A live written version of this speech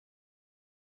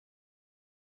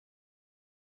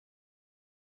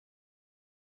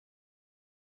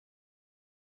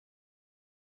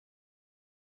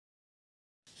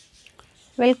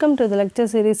Welcome to the lecture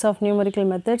series of numerical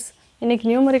methods. இன்னைக்கு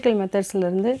numerical methodsல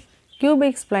இருந்து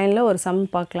cubic splineல ஒரு sum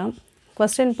பார்க்கலாம்.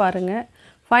 Question பாருங்க.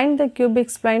 Find the cubic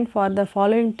spline for the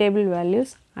following table values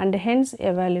and hence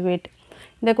evaluate.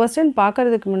 இந்த question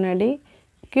பார்க்கிறதுக்கு முன்னாடி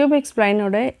cubic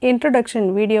splineோட introduction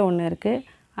video ஒன்னு இருக்கு.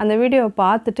 அந்த வீடியோவை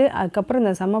பார்த்துட்டு அதுக்கு அப்புறம்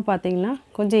இந்த sum பாத்தீங்கன்னா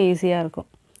கொஞ்சம் ஈஸியா இருக்கும்.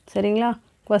 சரிங்களா?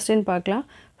 Question பார்க்கலாம்.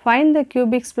 Find the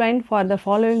cubic spline for the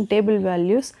following table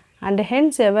values and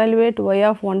hence evaluate y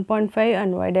of 1.5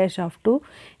 and y dash of 2,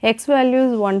 x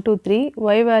values 1 to 3,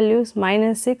 y values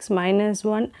minus 6, minus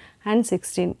 1 and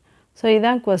 16. So,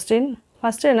 இதான் question.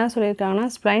 First என்ன சொல்லியிருக்காங்கன்னா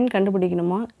spline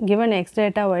கண்டுபிடிக்கணுமா given x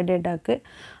data y dataக்கு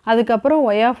அதுக்கப்புறம்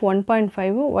y of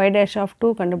 1.5 y dash of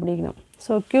 2 கண்டுபிடிக்கணும்.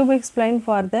 So, cubic spline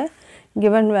for the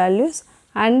given values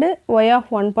and y of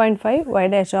 1.5 y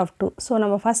dash of 2. So,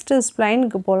 நம்ம first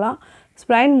splineக்கு போலாம்.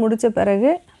 Spline முடிச்ச பிறகு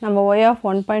நம்ம y of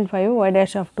 1.5 y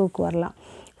dash of 2 க்கு வரலாம்.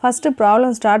 First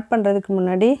problem start பண்றதுக்கு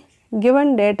முன்னாடி given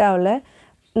dataவுல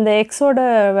இந்த x ஓட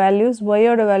values y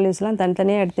ஓட valuesலாம்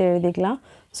தனித்தனியா எடுத்து எழுதிக்கலாம்.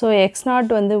 So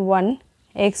x0 வந்து 1,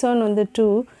 x1 வந்து 2,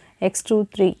 x2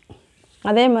 3.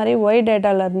 அதே மாதிரி y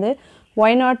dataல இருந்து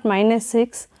y0 minus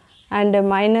 6 and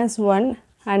minus 1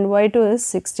 and y2 is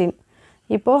 16.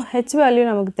 இப்போ h value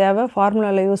நமக்கு தேவை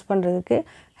ஃபார்முலால யூஸ் பண்றதுக்கு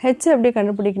h எப்படி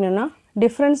கண்டுபிடிக்கணும்னா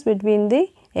difference between the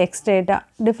x data,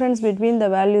 difference between the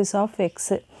values of x.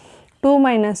 2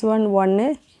 minus 1 1,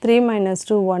 3 minus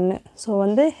 2 1. So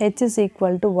வந்து h is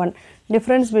equal to 1.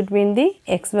 Difference between the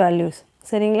x values.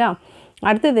 சரிங்களா?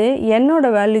 அடுத்தது n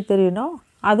ஓட வேல்யூ தெரியணும்.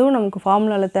 அதுவும் நமக்கு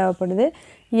ஃபார்முலால தேவைப்படுது.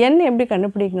 n எப்படி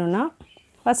கண்டுபிடிக்கணும்னா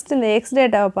ஃபர்ஸ்ட் இந்த x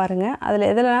டேட்டாவை பாருங்க. அதில்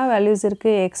எதெல்லாம் வேல்யூஸ்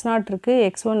இருக்கு? x0 இருக்கு,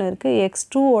 x1 இருக்கு,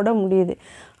 x2 ஓட முடியுது.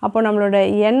 அப்போ நம்மளோட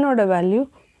n ஓட வேல்யூ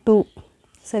 2.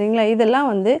 சரிங்களா? இதெல்லாம்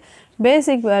வந்து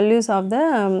பேசிக் வேல்யூஸ் ஆஃப் த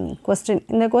கொஸ்டின்.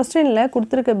 இந்த கொஸ்டினில்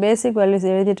கொடுத்துருக்க பேசிக் வேல்யூஸ்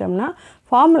எழுதிட்டோம்னா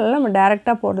ஃபார்முலாவில் நம்ம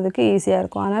டேரெக்டாக போடுறதுக்கு ஈஸியாக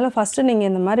இருக்கும். அதனால் ஃபஸ்ட்டு நீங்கள்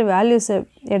இந்த மாதிரி வேல்யூஸை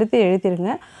எடுத்து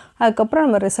எழுதிருங்க. அதுக்கப்புறம்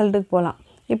நம்ம ரிசல்ட்டுக்கு போகலாம்.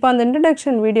 இப்போ அந்த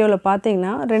இன்ட்ரடக்ஷன் வீடியோவில்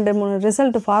பார்த்தீங்கன்னா 2-3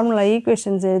 ரிசல்ட் ஃபார்முலா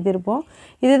ஈக்குவேஷன்ஸ் எழுதியிருப்போம்.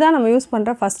 இதுதான் நம்ம யூஸ்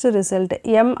பண்ணுற first result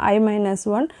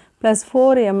mi-1 +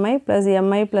 4mi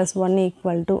 + mi +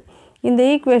 1 = இந்த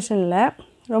ஈக்குவேஷனில்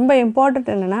ரொம்ப இம்பார்ட்டன்ட்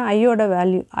என்னென்னா ஐயோட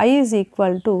value i is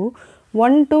equal to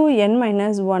 1 to n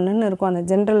minus 1ன்னு இருக்கும் அந்த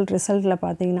ஜென்ரல் ரிசல்ட்டில்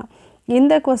பார்த்தீங்கன்னா.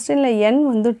 இந்த கொஸ்டினில் n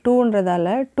வந்து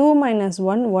 2ன்றதால 2 minus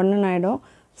 1 1ன்னு ஆகிடும்.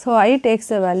 So i takes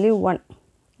the value 1.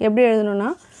 எப்படி எழுதணும்னா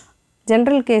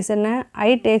ஜென்ரல் கேஸ் என்ன?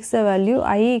 i takes the value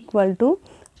i equal to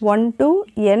 1 to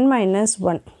n minus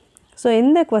 1. So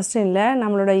இந்த கொஸ்டினில்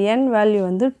நம்மளோட n வேல்யூ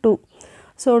வந்து 2.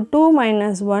 So 2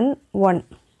 minus 1 1.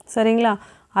 சரிங்களா?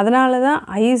 அதனால தான்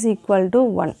i is equal to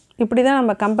 1. இப்படி தான்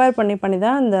நம்ம கம்பேர் பண்ணி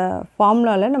தான் இந்த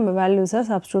ஃபார்முலாவில் நம்ம வேல்யூஸை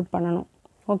சப்ஸ்டியூட் பண்ணணும்.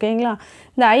 ஓகேங்களா?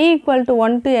 இந்த i equal to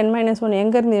 1 to n minus 1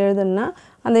 எங்கேருந்து எழுதுன்னா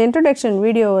அந்த இன்ட்ரடக்ஷன்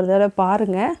வீடியோ ஒரு தடவை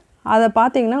பாருங்கள். அதை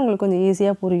பார்த்தீங்கன்னா உங்களுக்கு கொஞ்சம்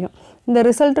ஈஸியாக புரியும். இந்த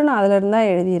ரிசல்ட்டும் நான் அதிலிருந்து தான்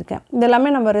எழுதியிருக்கேன்.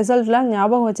 இதெல்லாமே நம்ம ரிசல்ட்லாம்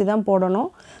ஞாபகம் வச்சு தான் போடணும்.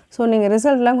 ஸோ நீங்கள்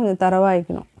ரிசல்ட்லாம் கொஞ்சம்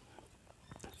தரவாகிக்கணும்.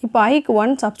 இப்போ iக்கு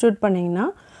 1 சப்ஸ்டியூட் பண்ணிங்கன்னா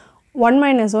 1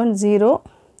 minus 1 0,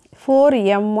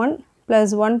 4m1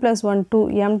 plus 1 plus 1 2,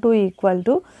 m2 equal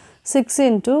to 6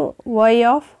 into y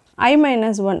of I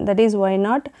minus 1, that is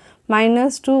y0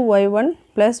 minus 2y1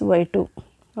 plus y2.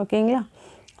 ஓகேங்களா?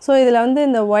 ஸோ இதில் வந்து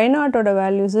இந்த y0 ஓட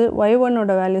வேல்யூஸு y1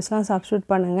 ஓட வேல்யூஸ்லாம் சப்ஸ்டியூட்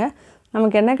பண்ணுங்கள்.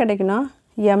 நமக்கு என்ன கிடைக்குன்னா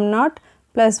m0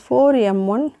 plus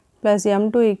 4m1 plus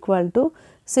m2 equal to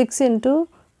 6 into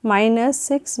minus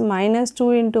 6 minus 2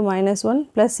 into minus 1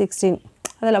 plus 16.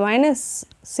 அதில் minus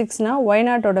 6னா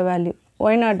y0 ஓட வேல்யூ.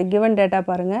 y0 given data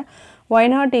பாருங்கள்.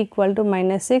 y0 equal to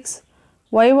minus 6,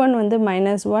 y1 வந்து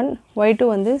minus 1, y2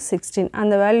 வந்து 16.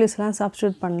 அந்த வேல்யூஸ்லாம்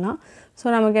சப்ஸ்டியூட் பண்ணலாம். ஸோ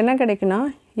நமக்கு என்ன கிடைக்குன்னா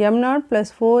m0 plus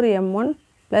 4m1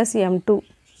 plus m2.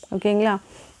 ஓகேங்களா?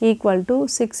 equal to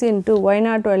 6 into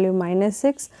y0 value minus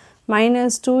 6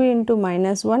 minus 2 into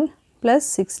minus 1 plus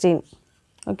 16.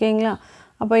 ஓகேங்களா?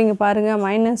 அப்போ இங்கே பாருங்கள்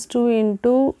minus 2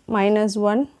 into minus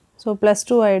 1, so plus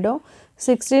 2 ஆகிடும்.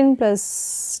 16 plus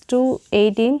 2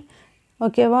 18.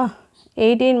 ஓகேவா?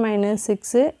 18 minus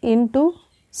 6 into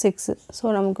 6. ஸோ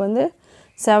நமக்கு வந்து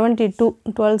 72.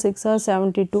 12 6 are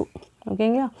 72.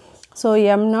 ஓகேங்களா? So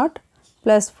m0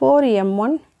 plus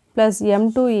 4m1 plus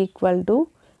m2 equal to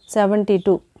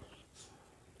 72.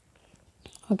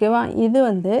 ஓகேவா? இது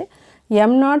வந்து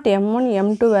m0 m1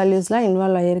 m2 வேல்யூஸ்லாம்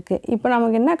இன்வால்வ் ஆகிருக்கு. இப்போ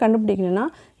நமக்கு என்ன கண்டுபிடிக்கணும்னா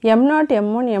m0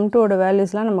 m1 m2 ஓட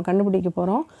வேல்யூஸ்லாம் நம்ம கண்டுபிடிக்க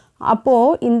போகிறோம்.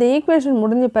 அப்போது இந்த ஈக்குவேஷன்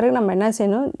முடிஞ்ச பிறகு நம்ம என்ன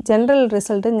செய்யணும்? ஜென்ரல்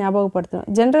ரிசல்ட்டை ஞாபகப்படுத்தணும்.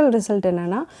 ஜென்ரல் ரிசல்ட்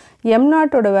என்னென்னா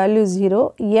m0 ஓட வேல்யூ 0,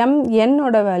 n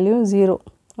ஓட வேல்யூ 0.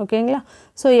 ஓகேங்களா?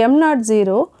 ஸோ m0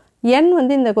 0, n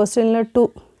வந்து இந்த கொஸ்டினில் 2.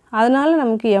 அதனால்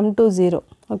நமக்கு m2 0.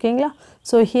 ஓகேங்களா?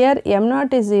 So here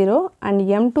m0 is 0 and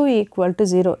m2 equal to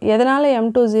 0. எதனால்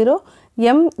m2 0?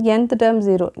 nth term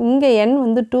 0. இங்கே n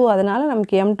வந்து 2, அதனால்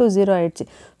நமக்கு m2 0 ஆயிடுச்சு.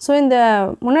 ஸோ இந்த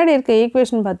முன்னாடி இருக்க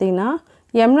ஈக்குவேஷன் பார்த்தீங்கன்னா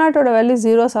m0 ஓட வேல்யூ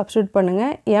 0 சப்ஸ்டியூட்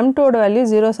பண்ணுங்கள், m2 ஓட வேல்யூ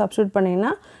 0 சப்ஸ்டியூட்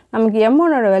பண்ணிங்கன்னா நமக்கு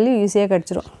m1 ஓட வேல்யூ ஈஸியாக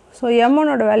கிடச்சிரும். ஸோ m1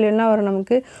 ஓட வேல்யூ என்ன வரும்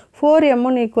நமக்கு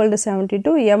 4m1 =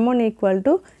 72, m1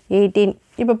 = 18.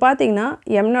 இப்போ பார்த்தீங்கன்னா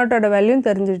m0 ஓட வேல்யூவும்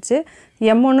தெரிஞ்சிடுச்சு,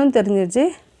 m1ம் தெரிஞ்சிடுச்சு,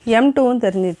 m2வும்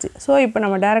தெரிஞ்சிடுச்சு. ஸோ இப்போ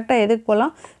நம்ம டேரெக்டாக எதுக்கு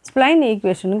போகலாம், ஸ்ப்ளைன்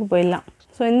ஈக்குவேஷனுக்கு போயிடலாம்.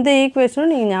 ஸோ இந்த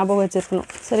ஈக்குவேஷனும் நீங்கள் ஞாபகம் வச்சுருக்கணும்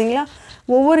சரிங்களா.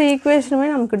 ஒவ்வொரு ஈக்குவேஷனுமே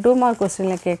நமக்கு 2 மார்க்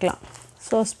கொஸ்டினில் கேட்கலாம்.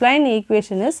 So spline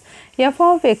equation is f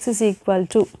of x is equal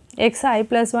to xi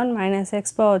plus 1 minus x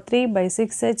power 3 by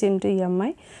 6h into mi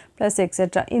plus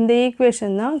etc. இந்த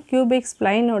ஈக்குவேஷன் தான் கியூபிக்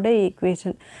ஸ்ப்ளைனோட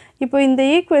ஈக்குவேஷன். இப்போ இந்த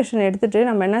ஈக்குவேஷன் எடுத்துகிட்டு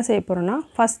நம்ம என்ன செய்ய போகிறோம்னா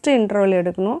ஃபஸ்ட்டு இன்டர்வல்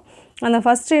எடுக்கணும். அந்த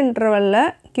ஃபஸ்ட்டு இன்டர்வலில்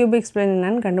கியூபிக் ஸ்ப்ளைன்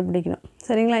என்னன்னு கண்டுபிடிக்கணும்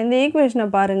சரிங்களா. இந்த ஈக்குவேஷனை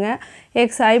பாருங்கள்,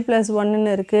 xi plus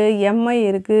 1ன்னு இருக்குது, mi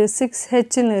இருக்குது,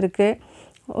 6hன்னு இருக்குது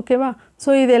ஓகேவா. ஸோ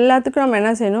இது எல்லாத்துக்கும் நம்ம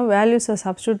என்ன செய்யணும், வேல்யூஸை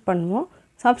சப்ஸ்டியூட் பண்ணுவோம்.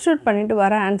 சப்ஸ்டியூட் பண்ணிவிட்டு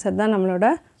வர ஆன்சர் தான் நம்மளோட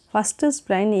ஃபஸ்ட்டு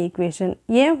ஸ்ப்ளைன் ஈக்குவேஷன்.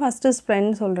 ஏன் ஃபஸ்ட்டு ஸ்ப்ளைன்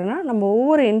சொல்கிறேன்னா நம்ம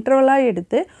ஒவ்வொரு இன்டர்வலாக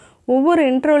எடுத்து ஒவ்வொரு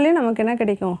இன்டர்வல்லையும் நமக்கு என்ன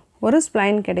கிடைக்கும், ஒரு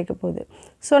ஸ்ப்ளைன் கிடைக்க போகுது.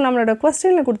 ஸோ நம்மளோட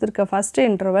கொஸ்டினில் கொடுத்துருக்க ஃபஸ்ட்டு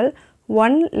இன்டர்வல்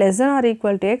 1 <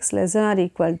 = x <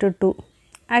 2.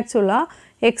 ஆக்சுவலாக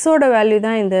எக்ஸோட வேல்யூ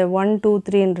தான் இந்த 1 2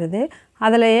 3ன்றது.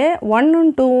 அதிலேயே 1ம்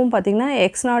 2ம் பார்த்திங்கன்னா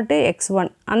x0 x1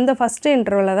 அந்த ஃபஸ்ட்டு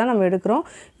இன்டர்வலில் தான் நம்ம எடுக்கிறோம்.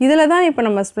 இதில் தான் இப்போ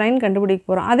நம்ம ஸ்ப்ளைன் கண்டுபிடிக்க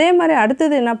போகிறோம். அதே மாதிரி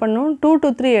அடுத்தது என்ன பண்ணணும், 2 to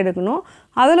 3 எடுக்கணும்,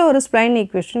 அதில் ஒரு ஸ்ப்ளைன்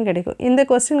ஈக்குவேஷன் கிடைக்கும். இந்த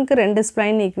கொஸ்டினுக்கு 2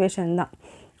 ஸ்ப்ளைன் ஈக்குவேஷன் தான்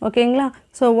ஓகேங்களா.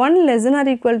 So 1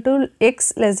 < x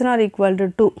 <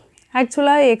 2.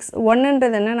 ஆக்சுவலாக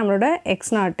x1ன்றது என்ன நம்மளோட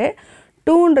x0,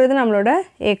 2ன்றது நம்மளோட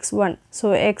x1. So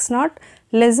x0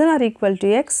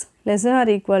 < x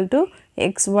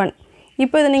 < x1.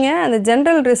 இப்போ இதை நீங்கள் அந்த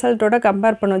ஜென்ரல் ரிசல்ட்டோட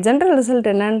கம்பேர் பண்ணுவோம். ஜென்ரல் ரிசல்ட்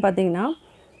என்னன்னு பார்த்தீங்கன்னா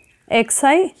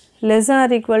xi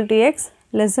 < x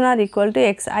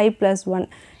xi plus 1.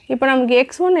 இப்போ நமக்கு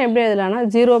x1 எப்படி எழுதலாம்னா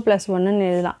 0 plus 1ன்னு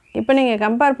எழுதலாம். இப்போ நீங்கள்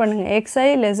கம்பேர் பண்ணுங்கள், xi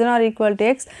 <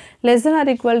 x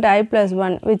i plus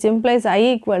 1 which implies i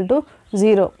 =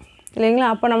 0 இல்லைங்களா.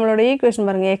 அப்போ நம்மளோட ஈக்குவேஷன்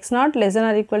பாருங்கள், x0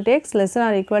 < x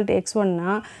x1னா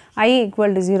i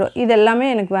 = 0. இது எல்லாமே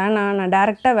எனக்கு வேணாம், நான்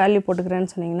டேரெக்டாக வேல்யூ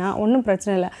போட்டுக்கிறேன்னு சொன்னிங்கன்னா ஒன்றும்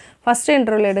பிரச்சனை இல்லை. ஃபஸ்ட்டு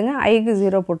இன்டர்வல் எடுங்க, iக்கு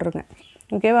 0 போட்டுருங்க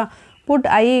ஓகேவா. Put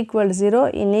i = 0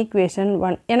 in equation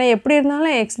 1. ஏன்னா எப்படி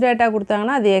இருந்தாலும் x டேட்டா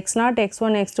கொடுத்தாங்கன்னா அது x0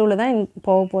 x1 x2வில் தான்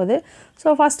போக போகுது. ஸோ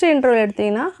ஃபஸ்ட்டு இன்டர்வல்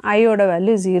எடுத்திங்கன்னா ஐயோட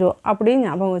வேல்யூ 0 அப்படின்னு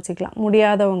ஞாபகம் வச்சுக்கலாம்,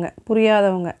 முடியாதவங்க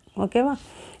புரியாதவங்க ஓகேவா.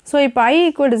 ஸோ இப்போ i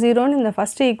 = 0ன்னு இந்த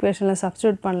ஃபஸ்ட்டு ஈக்குவேஷனில்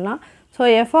சப்ஸ்டியூட் பண்ணலாம். ஸோ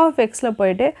f of x'ல்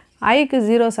போய்ட்டு iக்கு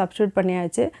 0 சப்ஸ்டியூட்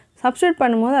பண்ணியாச்சு. சப்ஸ்டியூட்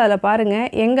பண்ணும்போது அதில் பாருங்கள்,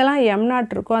 எங்கெல்லாம்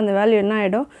m0 இருக்கோ அந்த வேல்யூ என்ன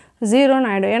ஆகிடும், 0ன்னு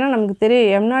ஆகிடும். ஏன்னா நமக்கு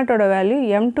தெரியும் m0ஓட வேல்யூ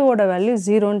m2ஓட வேல்யூ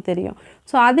 0ன்னு தெரியும்.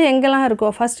 ஸோ அது எங்கெல்லாம் இருக்கோ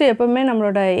ஃபஸ்ட்டு எப்போவுமே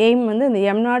நம்மளோட எய்ம் வந்து இந்த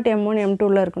m0 m1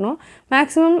 m2வில் இருக்கணும்.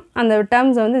 மேக்ஸிமம் அந்த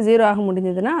டேர்ம்ஸை வந்து 0 ஆக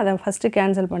முடிஞ்சதுன்னா அதை ஃபஸ்ட்டு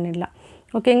கேன்சல் பண்ணிடலாம்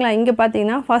ஓகேங்களா. இங்கே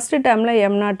பார்த்தீங்கன்னா ஃபஸ்ட்டு டேர்மில்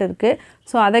m0 இருக்குது,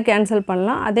 ஸோ அதை கேன்சல்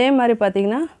பண்ணலாம். அதே மாதிரி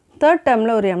பார்த்தீங்கன்னா தேர்ட்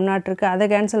டேர்மில் ஒரு m0 இருக்குது, அதை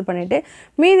கேன்சல் பண்ணிவிட்டு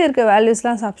மீதி இருக்க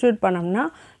வேல்யூஸ்லாம் சப்ஸ்டியூட் பண்ணோம்னா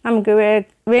நமக்கு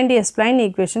வேண்டிய ஸ்ப்ளைன்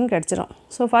ஈக்குவேஷன் கிடச்சிரும்.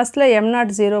 ஸோ ஃபஸ்ட்டில் m0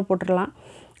 0 போட்டுடலாம்.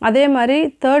 அதே மாதிரி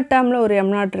தேர்ட் டேர்மில் ஒரு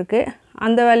m0 இருக்குது,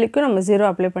 அந்த வேல்யூக்கும் நம்ம 0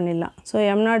 அப்ளை பண்ணிடலாம். ஸோ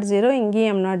m0 0,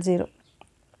 இங்கேயும் m0 0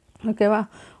 ஓகேவா.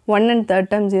 1 and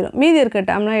தேர்ட் டேர்ம் 0, மீதி இருக்க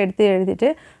டேர்ம்லாம் எழுதிட்டு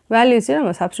வேல்யூஸையும்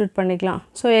நம்ம சப்ஸ்டியூட் பண்ணிக்கலாம்.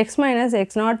 ஸோ x -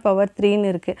 x0 power 3ன்னு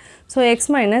இருக்குது. ஸோ x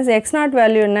 - x0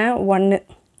 வேல்யூ என்ன 1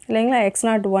 இல்லைங்களா,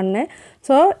 x0 1.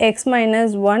 So x -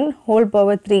 1 whole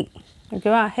power 3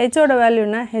 ஓகேவா. ஹெச்சோட வேல்யூ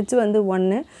என்ன, ஹெச் வந்து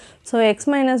 1. So x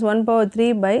 - 1 power 3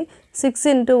 by 6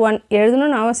 into 1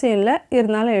 எழுதணும்னு அவசியம் இல்லை,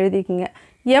 இருந்தாலும் எழுதிக்குங்க.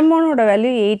 m1ஓட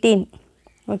வேல்யூ 18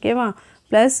 ஓகேவா.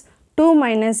 ப்ளஸ் 2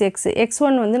 - x,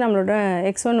 x1 வந்து நம்மளோட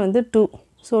x1 வந்து 2.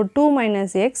 ஸோ 2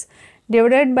 - x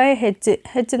டிவைடட் பை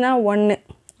ஹெச்னா 1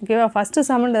 ஓகேவா. ஃபஸ்ட்டு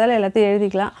சமன்றதால் எல்லாத்தையும்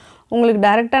எழுதிக்கலாம். உங்களுக்கு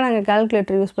டேரெக்டாக நாங்கள்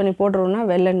கால்குலேட்டர் யூஸ் பண்ணி போடுறோம்னா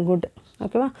வெல் அண்ட் குட்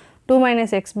ஓகேவா. 2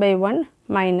 - x by 1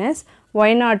 மைனஸ்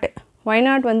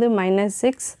y0 வந்து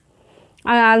 -6.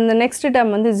 அந்த நெக்ஸ்ட்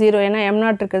டேர்ம் வந்து 0, ஏன்னா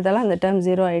m0 இருக்கிறதால அந்த டேர்ம்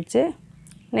 0 ஆயிடுச்சு.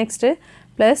 Next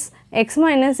plus x -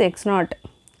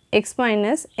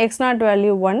 x0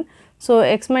 value 1. So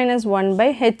x - 1 by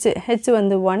h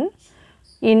வந்து 1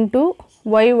 இன்ட்டு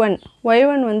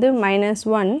y1 வந்து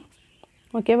 -1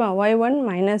 ஓகேவா. y1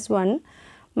 -1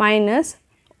 minus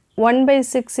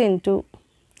 1/6 into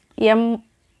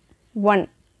m1.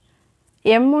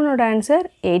 m1ஓட answer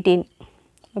 18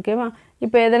 ஓகேவா.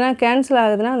 இப்போ எதனா கேன்சல்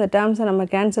ஆகுதுன்னா அந்த டேர்ம்ஸை நம்ம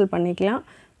கேன்சல் பண்ணிக்கலாம்.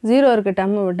 0 இருக்க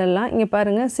டேர்மை விடலாம். இங்கே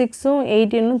பாருங்கள் 6ம்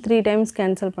 18ம் 3 டைம்ஸ்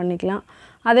கேன்சல் பண்ணிக்கலாம்.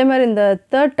 அதே மாதிரி இந்த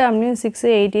தேர்ட் டேர்ம்லேயும் 6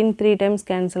 18 3 டைம்ஸ்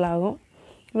கேன்சல் ஆகும்.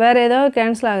 வேறு ஏதாவது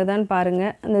கேன்சல் ஆகுதான்னு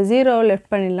பாருங்கள். அந்த 0 லெஃப்ட்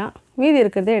பண்ணிடலாம், மீதி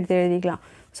இருக்கிறதே எடுத்து எழுதிக்கலாம்.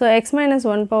 So X minus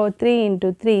 1 power 3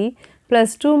 into 3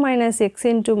 plus 2 minus X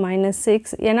into minus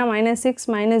 6 ஏன்னா மைனஸ் 6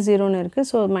 மைனஸ் 0ன்னு இருக்குது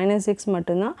ஸோ மைனஸ் 6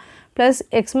 மட்டும்தான் ப்ளஸ்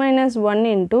எக்ஸ் மைனஸ் 1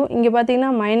 இன்ட்டு இங்கே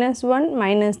பார்த்தீங்கன்னா மைனஸ் 1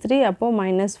 மைனஸ் 3 அப்போது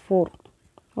minus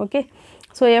 4 okay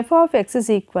so F of X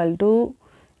is equal to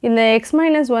இந்த X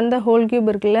minus 1 the whole cube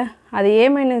இருக்குல்ல அது ஏ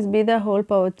minus be the whole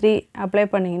power 3 apply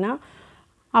பண்ணிங்கன்னா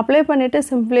அப்ளை பண்ணிவிட்டு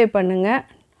சிம்ப்ளை பண்ணுங்கள்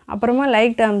அப்புறமா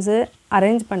லைக் டேர்ம்ஸு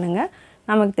அரேஞ்ச் பண்ணுங்கள்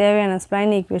நமக்கு தேவையான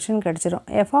ஸ்ப்ளைன் ஈக்குவேஷன் கிடச்சிரும்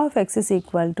F of X is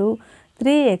equal to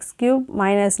 3x cube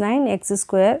minus 9x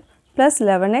square plus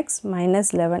 11x minus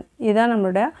 11 இதுதான்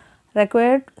நம்மளோட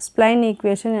required spline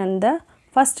equation and the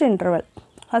first interval.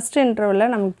 First interval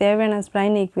நமக்கு தேவையான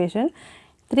spline equation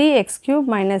 3x cube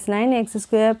minus 9x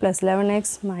square plus 11x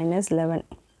minus 11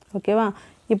 ஓகேவா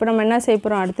இப்போ நம்ம என்ன செய்ய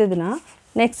போகிறோம் அடுத்ததுன்னா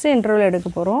நெக்ஸ்ட் இன்டர்வல் எடுக்க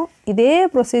போகிறோம் இதே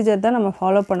ப்ரொசீஜர் தான் நம்ம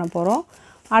ஃபாலோ பண்ண போகிறோம்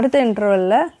அடுத்த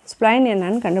இன்டர்வலில் ஸ்ப்ளைன்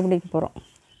என்னன்னு கண்டுபிடிக்க போகிறோம்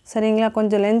சரிங்களா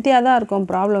கொஞ்சம் லென்த்தியாக தான் இருக்கும்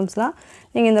ப்ராப்ளம்ஸ்லாம்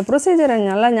நீங்கள் இந்த ப்ரொசீஜரை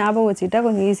நல்லா ஞாபகம் வச்சுக்கிட்டா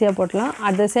கொஞ்சம் ஈஸியாக போட்டலாம்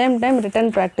at the same time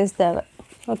return practice தேவை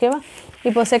ஓகேவா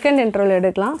இப்போ செகண்ட் இன்டர்வல்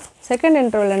எடுக்கலாம் செகண்ட்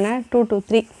இன்டர்வல் என்ன 2 to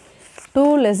 3 2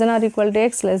 less than or equal to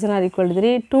x less than or equal to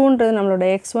 3 2ன்றது நம்மளோட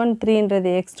x1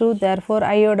 3ன்றது x2 therefore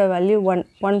iயோட value 1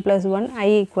 1 plus 1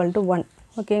 i equal to 1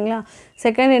 ஓகேங்களா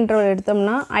செகண்ட் இன்டர்வல்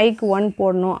எடுத்தோம்னா ஐக்கு 1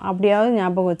 போடணும் அப்படியாவது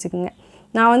ஞாபகம் வச்சுக்கோங்க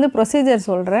நான் வந்து ப்ரொசீஜர்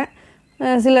சொல்கிறேன்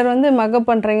சிலர் வந்து மக்கப்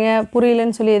பண்ணுறீங்க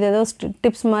புரியலன்னு சொல்லி ஏதோ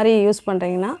டிப்ஸ் மாதிரி யூஸ்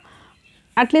பண்ணுறீங்கன்னா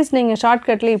அட்லீஸ்ட் நீங்கள்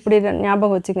ஷார்ட்கட்டில் இப்படி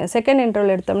ஞாபகம் வச்சுக்கங்க செகண்ட்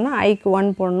இன்டர்வல் எடுத்தோம்னா ஐக்கு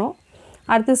 1 போடணும்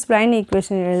அடுத்து ஸ்ப்ளைன்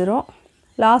ஈக்குவேஷன் எழுதுகிறோம்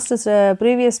லாஸ்ட்டு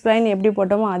ப்ரீவியஸ் ஸ்ப்ளைன் எப்படி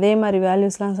போட்டோமோ அதே மாதிரி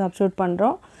வேல்யூஸ்லாம் சப்ஸ்டியூட்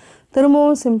பண்ணுறோம்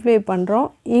திரும்பவும் சிம்ப்ளை பண்ணுறோம்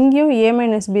இங்கேயும் a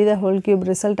minus b the whole cube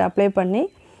result apply பண்ணி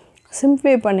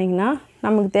சிம்ப்ளை பண்ணிங்கன்னா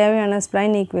நமக்கு தேவையான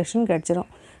ஸ்ப்ளைன் ஈக்குவேஷன் கிடச்சிரும்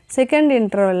செகண்ட்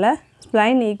இன்டர்வலில்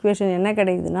ஸ்ப்ளைன் ஈக்குவேஷன் என்ன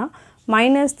கிடைக்குதுன்னா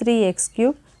minus 3x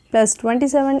cube plus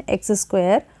 27x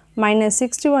square minus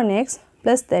 61x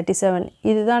plus 37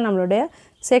 இதுதான் நம்மளுடைய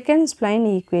second spline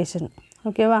equation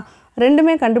ஓகேவா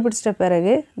ரெண்டுமே கண்டுபிடிச்சிட்ட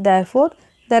பிறகு therefore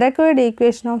the required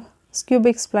equation of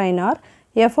cubic spline are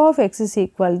f of x is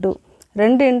equal to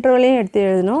ரெண்டு இன்டர்வலையும் எடுத்து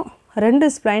எழுதணும் ரெண்டு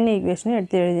spline equation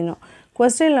எடுத்து எழுதணும்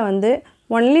கொஸ்டினில் வந்து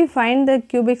only find the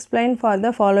cubic spline for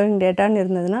the following dataன்னு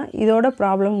இருந்ததுன்னா இதோட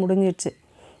ப்ராப்ளம் முடிஞ்சிடுச்சு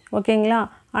ஓகேங்களா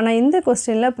ஆனால் இந்த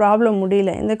கொஸ்டினில் ப்ராப்ளம்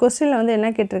முடியல இந்த கொஸ்டினில் வந்து என்ன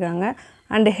கேட்டிருக்காங்க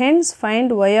and hence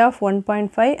find y of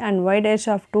 1.5 and y dash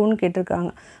of 2ன்னு கேட்டிருக்காங்க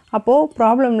அப்போது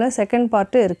ப்ராப்ளமில் செகண்ட்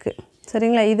பார்ட்டு இருக்குது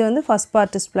சரிங்களா இது வந்து ஃபஸ்ட்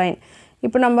பார்ட்டு ஸ்ப்ளைன்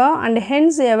இப்போ நம்ம and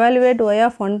hence evaluate y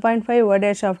of 1.5 y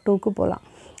dash of 2க்கு போகலாம்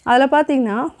அதில்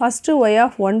பார்த்திங்கன்னா ஃபஸ்ட்டு y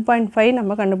of 1.5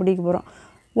 நம்ம கண்டுபிடிக்க போகிறோம்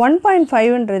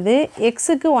 1.5ன்றது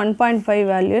எக்ஸுக்கு 1.5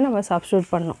 வேல்யூ நம்ம சப்ஸ்டியூட்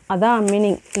பண்ணணும் அதான்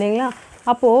மீனிங் இல்லைங்களா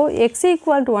அப்போது x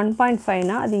equal to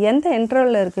 1.5னா அது எந்த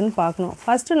இன்டர்வலில் இருக்குதுன்னு பார்க்கணும்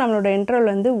ஃபஸ்ட்டு நம்மளோட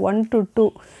இன்டர்வல் வந்து 1 to 2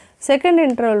 செகண்ட்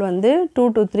இன்டர்வல் வந்து 2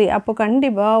 to 3 அப்போ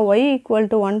கண்டிப்பாக y equal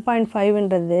to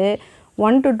 1.5ன்றது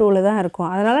 1 to 2ல் தான் இருக்கும்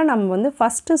அதனால் நம்ம வந்து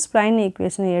ஃபஸ்ட்டு ஸ்ப்ளைன்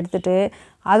ஈக்குவேஷனை எடுத்துகிட்டு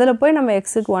அதில் போய் நம்ம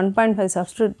எக்ஸுக்கு 1.5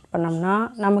 சப்ஸ்டியூட் பண்ணோம்னா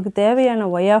நமக்கு தேவையான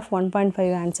y of 1.5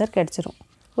 ஆன்சர் கிடச்சிரும்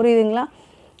புரியுதுங்களா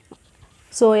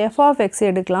ஸோ f of x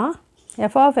எடுக்கலாம்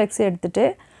f of x எடுத்துகிட்டு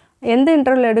எந்த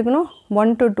இன்டர்வல் எடுக்கணும்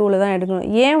 1 to 2ல் தான் எடுக்கணும்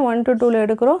ஏன் 1 to 2ல்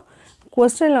எடுக்கிறோம்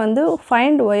கொஸ்டினில் வந்து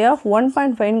ஃபைண்ட் y of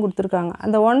 1.5ன்னு கொடுத்துருக்காங்க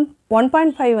அந்த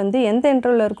 1.5 வந்து எந்த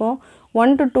இன்டர்வலில் இருக்கும்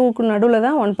 1 to 2க்கு நடுவில்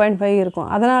தான் 1.5 இருக்கும்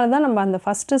அதனால தான் நம்ம அந்த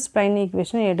ஃபஸ்ட்டு ஸ்ப்ளைன்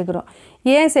ஈக்குவேஷனை எடுக்கிறோம்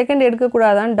ஏன் செகண்ட்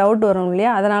எடுக்கக்கூடாதான்னு டவுட் வரும்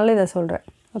இல்லையா அதனால இதை சொல்கிறேன்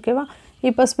ஓகேவா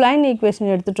இப்போ ஸ்ப்ளைன்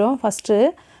ஈக்குவேஷன் எடுத்துட்டோம் ஃபஸ்ட்டு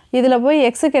இதில் போய்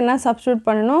எக்ஸுக்கு என்ன சப்ஸ்டியூட்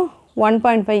பண்ணணும்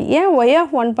 1.5 ஏன் y of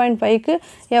 1.5க்கு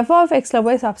f of xல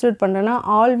போய் சப்ஸ்டியூட் பண்ணுறேன்னா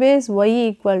always y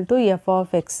equal to f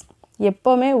of x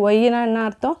எப்போவுமே yனா என்ன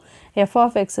அர்த்தம் f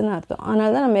of xன்னு அர்த்தம் அதனால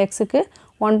தான் நம்ம xக்கு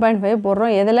 1.5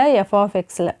 போடுறோம் எதில் f of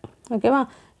xல ஓகேவா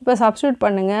இப்போ சப்ஸ்டியூட்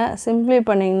பண்ணுங்கள் சிம்ப்ளை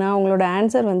பண்ணிங்கன்னா உங்களோட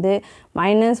ஆன்சர் வந்து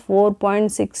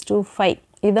 -4.625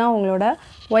 இதுதான் உங்களோட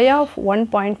y of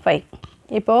 1.5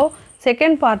 இப்போது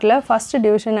செகண்ட் பார்ட்டில் ஃபஸ்ட்டு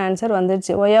டிவிஷன் ஆன்சர்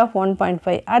வந்துடுச்சு y of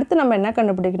 1.5 அடுத்து நம்ம என்ன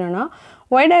கண்டுபிடிக்கணும்னா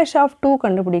y dash of 2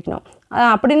 கண்டுபிடிக்கணும்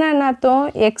அப்படின்னா என்ன அர்த்தம்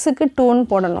எக்ஸுக்கு 2ன்னு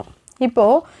போடணும்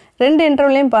இப்போது ரெண்டு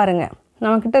இன்டர்வலையும் பாருங்கள்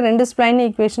நம்மக்கிட்ட ரெண்டு ஸ்ப்ளைன்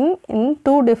ஈக்குவேஷன் இன்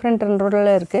 2 டிஃப்ரெண்ட்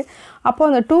இன்டர்வலில் இருக்குது அப்போது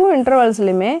அந்த 2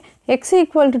 இன்டர்வல்ஸ்லையுமே x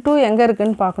equal to 2 எங்கே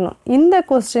இருக்குதுன்னு பார்க்கணும் இந்த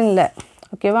கொஸ்டினில்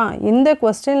ஓகேவா இந்த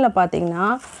கொஸ்டினில் பார்த்தீங்கன்னா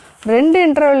ரெண்டு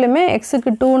இன்டர்வல்லையுமே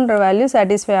எக்ஸுக்கு 2ன்ற வேல்யூ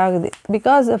சாட்டிஸ்ஃபை ஆகுது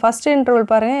பிகாஸ் ஃபஸ்ட்டு இன்டர்வல்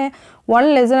பாருங்கள் 1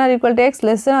 less than or equal to x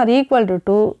less than or equal to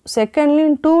 2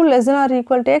 செகண்ட்லையும் 2 less than or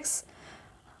equal to x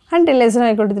and less than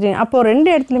or equal to 3 அப்போது ரெண்டு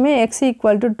இடத்துலையுமே x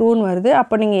equal to 2ன்னு வருது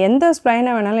அப்போ நீங்கள் எந்த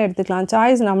ஸ்ப்ளைனை வேணாலும் எடுத்துக்கலாம்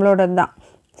சாய்ஸ் நம்மளோட தான்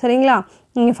சரிங்களா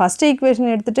நீங்கள் ஃபஸ்ட்டு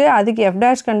ஈக்குவேஷன் எடுத்துகிட்டு அதுக்கு f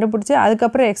dash கண்டுபிடிச்சி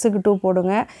அதுக்கப்புறம் எக்ஸுக்கு 2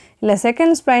 போடுங்க இல்லை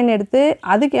செகண்ட் ஸ்ப்ளைன் எடுத்து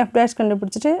அதுக்கு f dash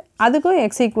கண்டுபிடிச்சிட்டு அதுக்கும்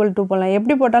x equal to போடலாம்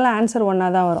எப்படி போட்டாலும் ஆன்சர் ஒன்றா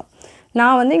தான் வரும்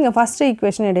நான் வந்து இங்கே ஃபஸ்ட்டு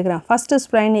ஈக்குவேஷன் எடுக்கிறேன், ஃபஸ்ட்டு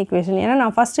ஸ்ப்ளைன் ஈக்குவேஷன். ஏன்னா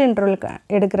நான் ஃபஸ்ட்டு இன்டர்வலுக்கு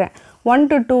எடுக்கிறேன். 1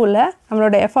 to 2ல்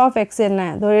நம்மளோட f of x என்ன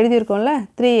இதோ எழுதியிருக்கோம்ல,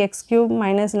 3x³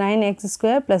 minus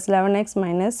 9x² plus 11x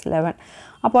minus 11.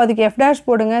 அப்போ அதுக்கு f dash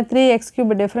போடுங்க.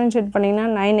 3x³ டிஃப்ரென்ஷியேட் பண்ணிங்கன்னா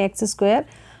 9x²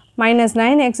 minus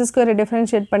 9x²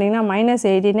 டிஃப்ரென்ஷியேட் பண்ணிங்கன்னா minus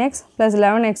 18x plus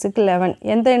 11xக்கு 11.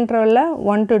 எந்த இன்டர்வலில்?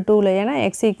 1 to 2ல். ஏன்னா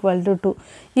x equal to 2.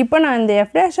 இப்போ நான் இந்த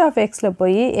f dash of xல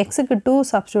போய் xக்கு 2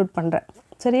 சப்ஸ்டியூட் பண்ணுறேன்.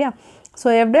 சரியா? So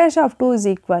f dash of 2 is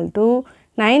equal to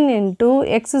 9 into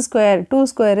x square, 2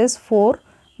 square is 4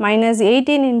 minus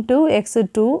 18 into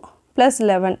x2 plus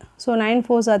 11. So 9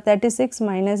 4s are 36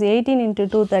 minus 18 into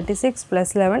 2 36 plus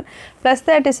 11 plus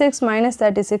 36 minus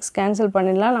 36 cancel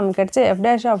பண்ணிடலாம். நமக்கு கிடைச்ச f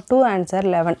dash of 2 answer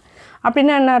 11.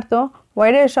 அப்படின்னா என்ன அர்த்தம்?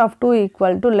 y dash of 2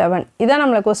 equal to 11. இதான்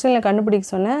நம்மளை கொஸ்டினில் கண்டுபிடிக்க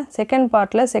சொன்ன செகண்ட்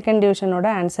பார்ட்டில் second டிவிஷனோட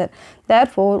answer.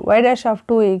 therefore y dash of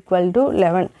 2 equal to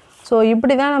 11. So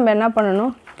இப்படி தான் நம்ம என்ன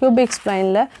பண்ணணும், கியூபிக்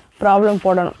ஸ்ப்ளைனில் ப்ராப்ளம்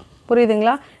போடணும்.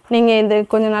 புரியுதுங்களா? நீங்கள் இது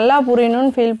கொஞ்சம் நல்லா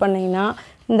புரியணும்னு ஃபீல் பண்ணிங்கன்னா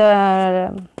இந்த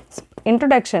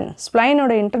இன்ட்ரடக்ஷன்,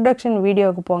 ஸ்ப்ளைனோட இன்ட்ரடக்ஷன்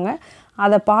வீடியோவுக்கு போங்க.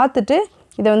 அதை பார்த்துட்டு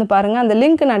இதை வந்து பாருங்கள். அந்த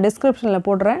லிங்க் நான் டிஸ்கிரிப்ஷனில்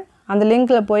போடுறேன். அந்த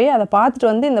லிங்க்கில் போய் அதை பார்த்துட்டு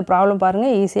வந்து இந்த ப்ராப்ளம்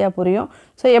பாருங்கள், ஈஸியாக புரியும்.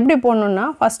 ஸோ எப்படி போடணுன்னா,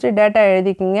 ஃபஸ்ட்டு டேட்டா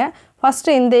எழுதிக்கிங்க.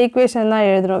 ஃபஸ்ட்டு இந்த ஈக்குவேஷன் தான்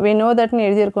எழுதணும். we know thatன்னு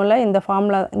எழுதியிருக்கோம்ல, இந்த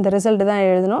ஃபார்முலா, இந்த ரிசல்ட் தான்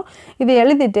எழுதணும். இது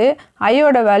எழுதிட்டு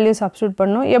ஐயோட வேல்யூ சப்ஸ்டியூட்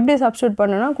பண்ணணும். எப்படி சப்ஸ்டியூட்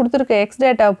பண்ணணும்னா, கொடுத்துருக்க எக்ஸ்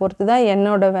டேட்டாவை பொறுத்து தான்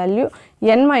என்னோட வேல்யூ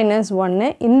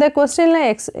n-1. இந்த கொஸ்டினில்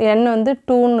n வந்து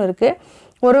 2ன்னு இருக்குது.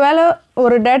 ஒருவேளை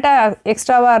ஒரு டேட்டா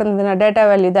எக்ஸ்ட்ராவாக இருந்ததுன்னா, data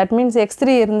value that means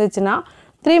x3 இருந்துச்சுன்னா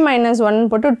 3 minus 1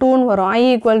 போட்டு 2ன்னு வரும். i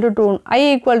equal to 2, i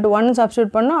equal to 1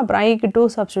 substitute பண்ணணும். அப்புறம் iக்கு 2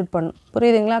 சப்ஸ்டியூட் பண்ணணும்.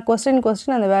 புரியுதுங்களா?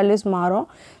 கொஸ்டின் அந்த வேல்யூஸ் மாறும்.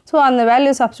 ஸோ அந்த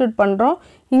வேல்யூ சப்ஸ்டியூட் பண்ணுறோம்.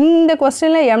 இந்த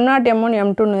கொஸ்டினில் m0, m1,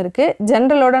 m2ன்னு இருக்குது.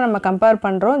 ஜென்ரலோட நம்ம கம்பேர்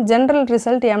பண்ணுறோம். General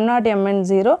result m0, mn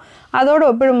 0. அதோடு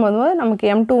ஒப்பிடும்போது நமக்கு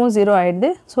m2வும் 0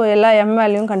 ஆகிடுது. ஸோ எல்லா m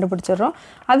வேல்யூவும் கண்டுபிடிச்சிடுறோம்.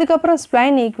 அதுக்கப்புறம்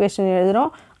ஸ்ப்ளைன் ஈக்குவேஷன்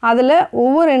எழுதுகிறோம். அதில்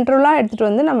ஒவ்வொரு இன்டர்வலாக எடுத்துகிட்டு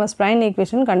வந்து நம்ம ஸ்ப்ளைன்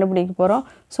ஈக்குவேஷன் கண்டுபிடிக்க போகிறோம்.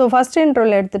 ஸோ ஃபஸ்ட்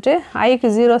இன்டர்வல் எடுத்துகிட்டு ஐக்கு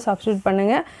 0 சப்ஸ்டியூட்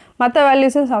பண்ணுங்கள். மற்ற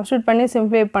வேல்யூஸும் சப்ஸ்டியூட் பண்ணி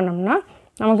சிம்ப்ளிஃபை பண்ணோம்னா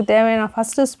நமக்கு தேவையான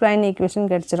ஃபஸ்ட்டு ஸ்ப்ளைன் ஈக்குவேஷன்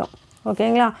கிடச்சிரும்.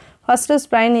 ஓகேங்களா? ஃபஸ்ட்டு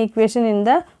ஸ்ப்ளைன் ஈக்குவேஷன்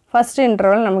இந்த ஃபஸ்ட்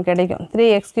இன்டர்வல் நமக்கு கிடைக்கும்.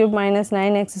 3x³ minus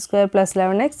 9x² plus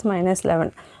 11x minus 11.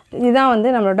 இதுதான்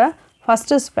வந்து நம்மளோட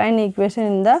ஃபஸ்ட்டு ஸ்ப்ளைன் ஈக்குவேஷன்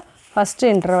இந்த ஃபஸ்ட்டு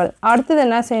இன்டர்வல். அடுத்தது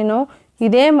என்ன செய்யணும்,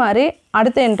 இதே மாதிரி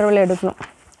அடுத்த இன்டர்வல் எடுக்கணும்.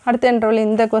 அடுத்த இன்டர்வல்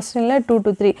இந்த கொஸ்டினில் 2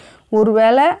 to 3.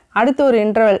 ஒருவேளை அடுத்த ஒரு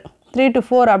இன்டர்வல் 3 to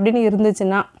 4 அப்படின்னு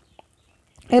இருந்துச்சுன்னா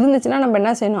நம்ம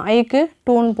என்ன செய்யணும், ஐக்கு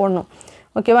 2ன்னு போடணும்.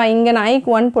 ஓகேவா? இங்கே நான்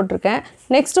ஐக்கு 1 போட்டிருக்கேன்.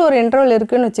 நெக்ஸ்ட்டு ஒரு இன்டர்வல்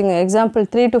இருக்குதுன்னு வச்சுங்க. எக்ஸாம்பிள்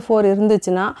 3 to 4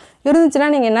 இருந்துச்சுன்னா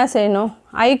நீங்கள் என்ன செய்யணும்,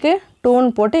 ஐக்கு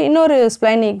 2ன்னு போட்டு இன்னொரு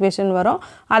ஸ்ப்ளைன் ஈக்குவேஷன் வரும்,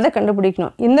 அதை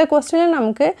கண்டுபிடிக்கணும். இந்த கொஸ்டினில்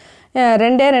நமக்கு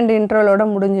 2 இன்டர்வலோட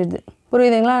முடிஞ்சிடுது.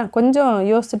 புரியுதுங்களா? கொஞ்சம்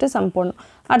யோசிச்சுட்டு சம் போடணும்.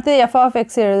 அடுத்து f of x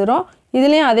எழுதுகிறோம்.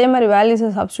 இதுலேயும் அதே மாதிரி வேல்யூஸை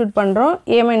சப்ஸ்டியூட் பண்ணுறோம்.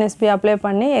 a-b அப்ளை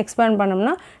பண்ணி எக்ஸ்பேண்ட்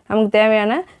பண்ணோம்னா நமக்கு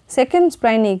தேவையான செகண்ட்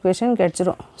ஸ்ப்ளைன் ஈக்குவேஷன்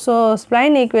கிடச்சிரும். ஸோ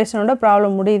ஸ்ப்ளைன் ஈக்குவேஷனோட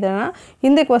ப்ராப்ளம் முடியுதுன்னா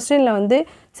இந்த கொஸ்டினில் வந்து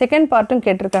செகண்ட் பார்ட்டும்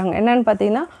கேட்டிருக்காங்க. என்னென்னு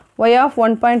பார்த்தீங்கன்னா y of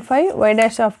 1.5, y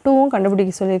dash of 2வும்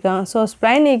கண்டுபிடிக்க சொல்லியிருக்காங்க. ஸோ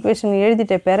ஸ்ப்ளைன் ஈக்குவேஷன்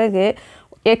எழுதிட்ட பிறகு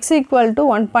x equal to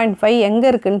 1.5 எங்கே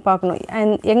இருக்குதுன்னு பார்க்கணும்.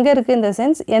 எங்கே இருக்குது இந்த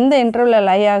சென்ஸ் எந்த இன்டர்வலில்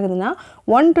லை ஆகுதுன்னா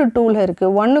 1 to 2ல் இருக்குது.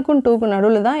 1க்கும் 2க்கும்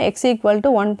நடுவில் தான் x equal to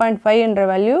 1.5 என்ற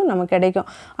வேல்யூ நமக்கு கிடைக்கும்.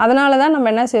 அதனால தான்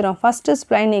நம்ம என்ன செய்கிறோம், ஃபஸ்ட்டு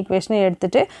ஸ்ப்ளைன் ஈக்குவேஷனை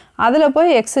எடுத்துகிட்டு அதில்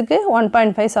போய் எக்ஸுக்கு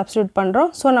 1.5 சப்ஸ்டியூட் பண்ணுறோம்.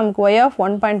 ஸோ நமக்கு y of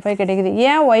 1.5 கிடைக்குது.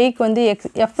 ஏன் ஒய்க்கு வந்து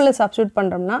எஃப்பில் சப்ஸ்டியூட்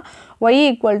பண்ணுறோம்னா y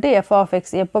equal to f of x,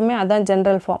 எப்போவுமே அதான்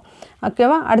ஜென்ரல் ஃபார்ம்.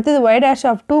 ஓகேவா? அடுத்தது y dash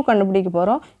of 2 கண்டுபிடிக்க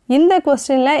போகிறோம். இந்த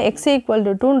கொஸ்டினில் x equal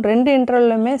to 2 ரெண்டு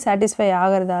இன்டர்வலுமே சாட்டிஸ்ஃபை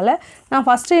ஆகிறதால நான்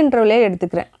ஃபஸ்ட்டு இன்டர்வலே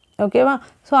எடுத்துக்கிறேன். ஓகேவா?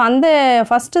 ஸோ அந்த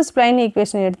ஃபஸ்ட்டு ஸ்ப்ளைன்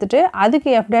ஈக்குவேஷன் எடுத்துகிட்டு அதுக்கு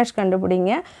f dash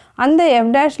கண்டுபிடிங்க. அந்த f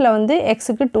dashல வந்து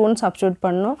எக்ஸுக்கு 2ன்னு சப்ஸ்டியூட்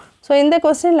பண்ணணும். ஸோ இந்த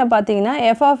கொஸ்டினில் பார்த்தீங்கன்னா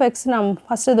f of x நான்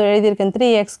ஃபஸ்ட்டு இது எழுதியிருக்கேன்,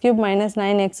 3x³ minus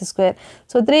 9x².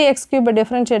 So 3x³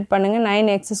 differentiate பண்ணுங்கள்.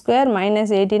 9x² minus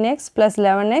 18x plus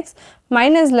 11x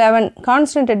minus 11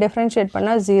 கான்ஸ்டன்ட்டை differentiate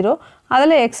பண்ணால் 0.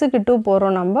 அதில் எக்ஸுக்கு 2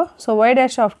 போகிறோம் நம்ம. So y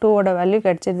dash of 2ஓட value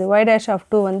கிடச்சிது. y dash of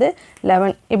 2 வந்து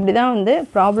 11. இப்படி தான் வந்து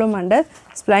ப்ராப்ளம் அண்டர்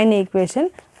ஸ்ப்ளைன் ஈக்குவேஷன்.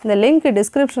 இந்த லிங்க்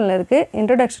டிஸ்கிரிப்ஷனில் இருக்குது.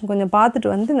 இன்ட்ரடக்ஷன் கொஞ்சம் பார்த்துட்டு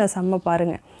வந்து இந்த சம்மை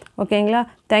பாருங்கள். ஓகேங்களா?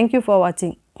 தேங்க்யூ ஃபார்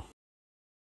வாட்சிங்.